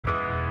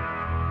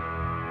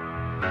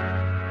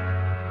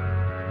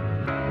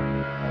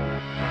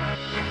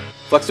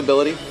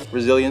Flexibility,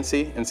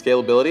 resiliency, and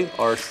scalability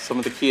are some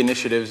of the key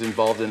initiatives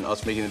involved in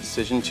us making the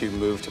decision to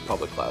move to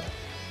public cloud.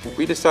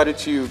 We decided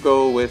to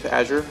go with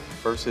Azure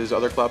versus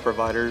other cloud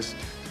providers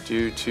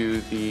due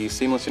to the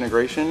seamless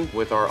integration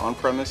with our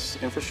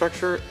on-premise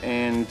infrastructure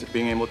and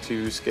being able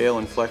to scale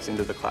and flex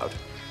into the cloud.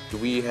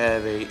 We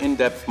have an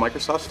in-depth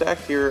Microsoft stack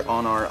here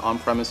on our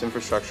on-premise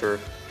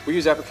infrastructure. We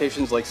use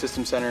applications like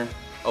System Center,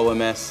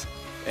 OMS,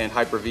 and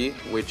Hyper-V,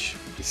 which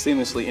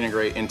seamlessly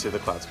integrate into the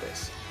cloud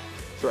space.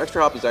 So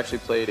ExtraHop has actually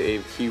played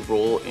a key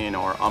role in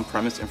our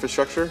on-premise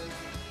infrastructure.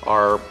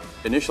 Our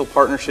initial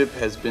partnership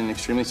has been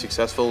extremely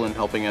successful in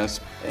helping us,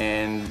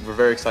 and we're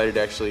very excited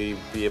to actually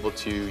be able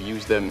to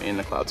use them in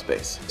the cloud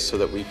space so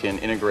that we can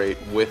integrate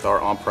with our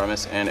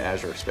on-premise and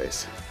Azure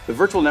space. The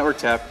virtual network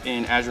tap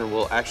in Azure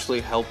will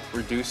actually help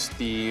reduce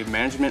the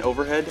management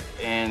overhead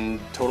and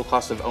total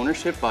cost of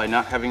ownership by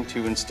not having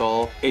to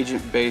install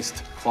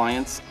agent-based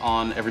clients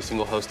on every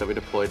single host that we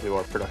deploy to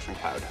our production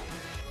cloud.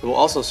 It will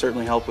also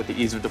certainly help with the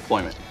ease of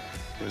deployment.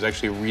 It was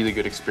actually a really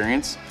good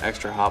experience.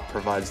 ExtraHop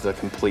provides the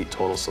complete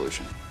total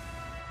solution.